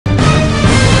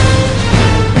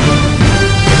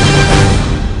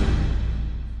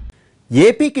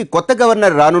ఏపీకి కొత్త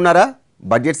governor రానున్నారా?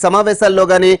 Budget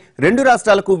సమావేశాల్లోగానే రెండు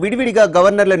రాష్ట్రాలకు విడివిడిగా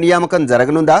గవర్నర్ల నియామకం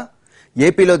జరగనుందా?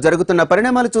 ఏపీలో జరుగుతున్న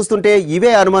పరిణామాలు చూస్తుంటే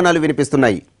ఇవే అనుమానాలు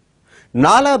వినిపిస్తున్నాయి.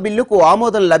 నాలా బిల్లుకు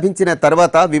ఆమోదం లభించిన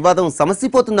తర్వాత వివాదం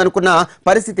సమసిపోతుందనుకున్న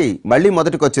పరిస్థితి మళ్లీ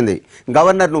మొదటికొచ్చింది.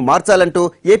 గవర్నర్ను మార్చాలంటూ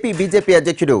ఏపీ బీజేపీ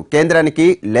అధ్యక్షుడు కేంద్రానికి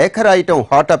లేఖ రాయటం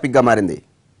హాట్ టాపిక్ గా మారింది.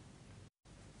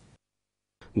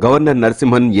 గవర్నర్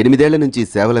నరసింహన్ 8 ఏళ్ల నుంచి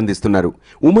సేవలందిస్తున్నారు.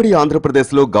 ఉమ్మడి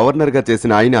ఆంధ్రప్రదేశ్లో గవర్నర్గా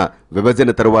చేసిన ఆయన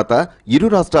విభజన తరువాత ఇరు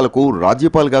రాష్ట్రాలకు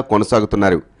రాజ్యపాల్గా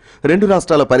కొనసాగుతున్నారు. రెండు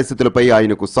రాష్ట్రాల పరిస్థితులపై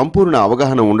ఆయనకు సంపూర్ణ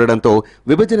అవగాహన ఉండడంతో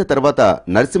విభజన తర్వాత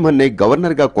నరసింహన్నే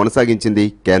గవర్నర్గా కొనసాగించింది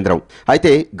కేంద్రం.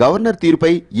 అయితే గవర్నర్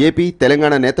తీరుపై ఏపీ,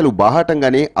 తెలంగాణ నేతలు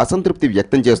బాహాటంగానే అసంతృప్తి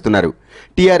వ్యక్తం చేస్తున్నారు.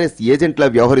 టీఆర్ఎస్ ఏజెంట్లా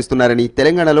వ్యవహరిస్తున్నారని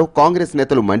తెలంగాణలో కాంగ్రెస్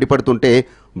నేతలు మండిపడుతుంటే,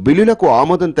 బిల్లులకు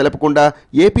ఆమోదం తెలపకుండా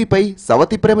ఏపీపై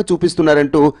సవతి ప్రేమ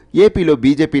చూపిస్తున్నారంటూ ఏపీలో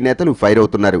బీజేపీ నేతలు ఫైర్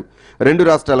అవుతున్నారు. రెండు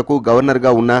రాష్ట్రాలకు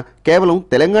గవర్నర్గా ఉన్న కేవలం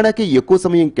తెలంగాణకే ఎక్కువ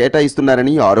సమయం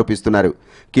కేటాయిస్తున్నారని ఆరోపిస్తున్నారు.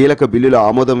 కీలక బిల్లుల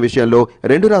ఆమోదం విషయంలో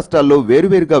రెండు రాష్ట్రాల్లో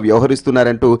వేరువేరుగా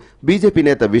వ్యవహరిస్తున్నారంటూ బీజేపీ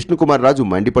నేత విష్ణుకుమార్ రాజు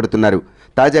మండిపడుతున్నారు.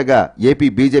 తాజాగా ఏపీ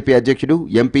బీజేపీ అధ్యక్షుడు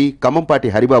ఎంపీ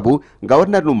ఖమ్మంపాటి హరిబాబు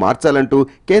గవర్నర్ను మార్చాలంటూ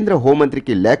కేంద్ర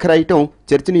హోంమంత్రికి లేఖ రాయటం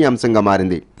చర్చనీయాంశంగా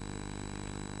మారింది.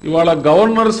 ఇవాళ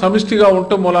గవర్నర్ సమిష్టిగా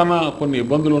ఉండటం మూలాన కొన్ని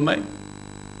ఇబ్బందులు ఉన్నాయి.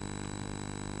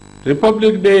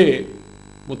 రిపబ్లిక్ డే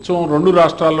ఉత్సవం రెండు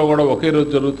రాష్ట్రాల్లో కూడా ఒకే రోజు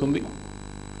జరుగుతుంది.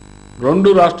 రెండు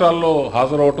రాష్ట్రాల్లో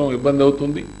హాజరవటం ఇబ్బంది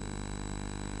అవుతుంది.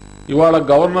 ఇవాళ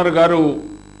గవర్నర్ గారు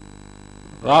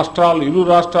ఇరు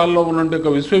రాష్ట్రాల్లో ఉన్న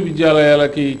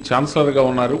విశ్వవిద్యాలయాలకి ఛాన్సలర్గా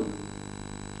ఉన్నారు.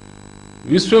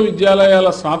 విశ్వవిద్యాలయాల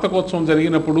స్నాతకోత్సవం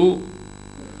జరిగినప్పుడు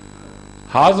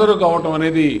హాజరు కావటం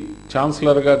అనేది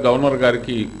ఛాన్సలర్గా గవర్నర్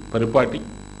గారికి పరిపాటి.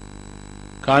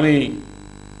 కానీ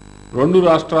రెండు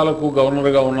రాష్ట్రాలకు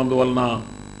గవర్నర్గా ఉన్నందువలన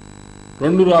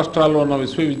రెండు రాష్ట్రాల్లో ఉన్న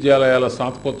విశ్వవిద్యాలయాల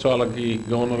స్నాతకోత్సవాలకి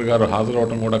గవర్నర్ గారు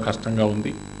హాజరవటం కూడా కష్టంగా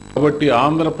ఉంది. కాబట్టి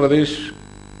ఆంధ్రప్రదేశ్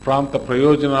ప్రాంత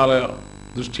ప్రయోజనాల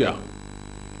దృష్ట్యా,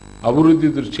 అభివృద్ధి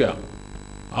దృష్ట్యా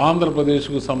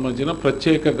ఆంధ్రప్రదేశ్కు సంబంధించిన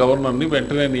ప్రత్యేక గవర్నర్ని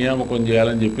వెంటనే నియామకం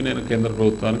చేయాలని చెప్పి నేను కేంద్ర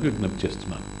ప్రభుత్వానికి విజ్ఞప్తి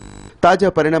చేస్తున్నాను. తాజా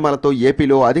పరిణామాలతో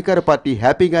ఏపీలో అధికార పార్టీ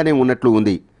హ్యాపీగానే ఉన్నట్లు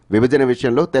ఉంది. విభజన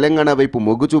విషయంలో తెలంగాణ వైపు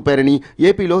మొగ్గు చూపారని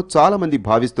ఏపీలో చాలా మంది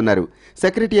భావిస్తున్నారు.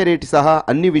 సెక్రటేరియట్ సహా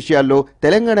అన్ని విషయాల్లో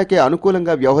తెలంగాణకే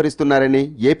అనుకూలంగా వ్యవహరిస్తున్నారని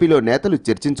ఏపీలో నేతలు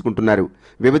చర్చించుకుంటున్నారు.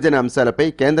 విభజన అంశాలపై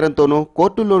కేంద్రంతోనో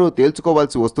కోర్టుల్లోనో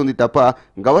తేల్చుకోవాల్సి వస్తుంది తప్ప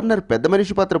గవర్నర్ పెద్ద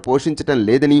మనిషి పాత్ర పోషించటం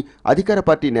లేదని అధికార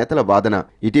పార్టీ నేతల వాదన.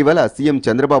 ఇటీవల సీఎం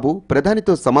చంద్రబాబు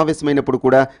ప్రధానితో సమావేశమైనప్పుడు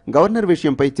కూడా గవర్నర్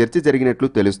విషయంపై చర్చ జరిగినట్లు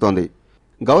తెలుస్తోంది.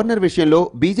 గవర్నర్ విషయంలో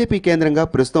బీజేపీ కేంద్రంగా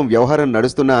ప్రస్తుతం వ్యవహారం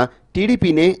నడుస్తున్న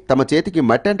టీడీపీనే తమ చేతికి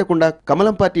మట్టంటకుండా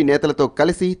కమలం పార్టీ నేతలతో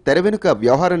కలిసి తెరవెనుక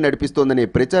వ్యవహారం నడిపిస్తోందనే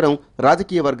ప్రచారం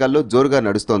రాజకీయ వర్గాల్లో జోరుగా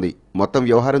నడుస్తోంది. మొత్తం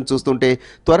వ్యవహారం చూస్తుంటే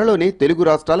త్వరలోనే తెలుగు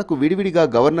రాష్ట్రాలకు విడివిడిగా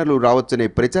గవర్నర్లు రావచ్చనే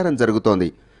ప్రచారం జరుగుతోంది.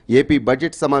 ఏపీ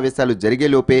బడ్జెట్ సమావేశాలు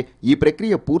జరిగేలోపే ఈ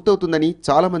ప్రక్రియ పూర్తవుతుందని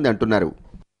చాలామంది అంటున్నారు.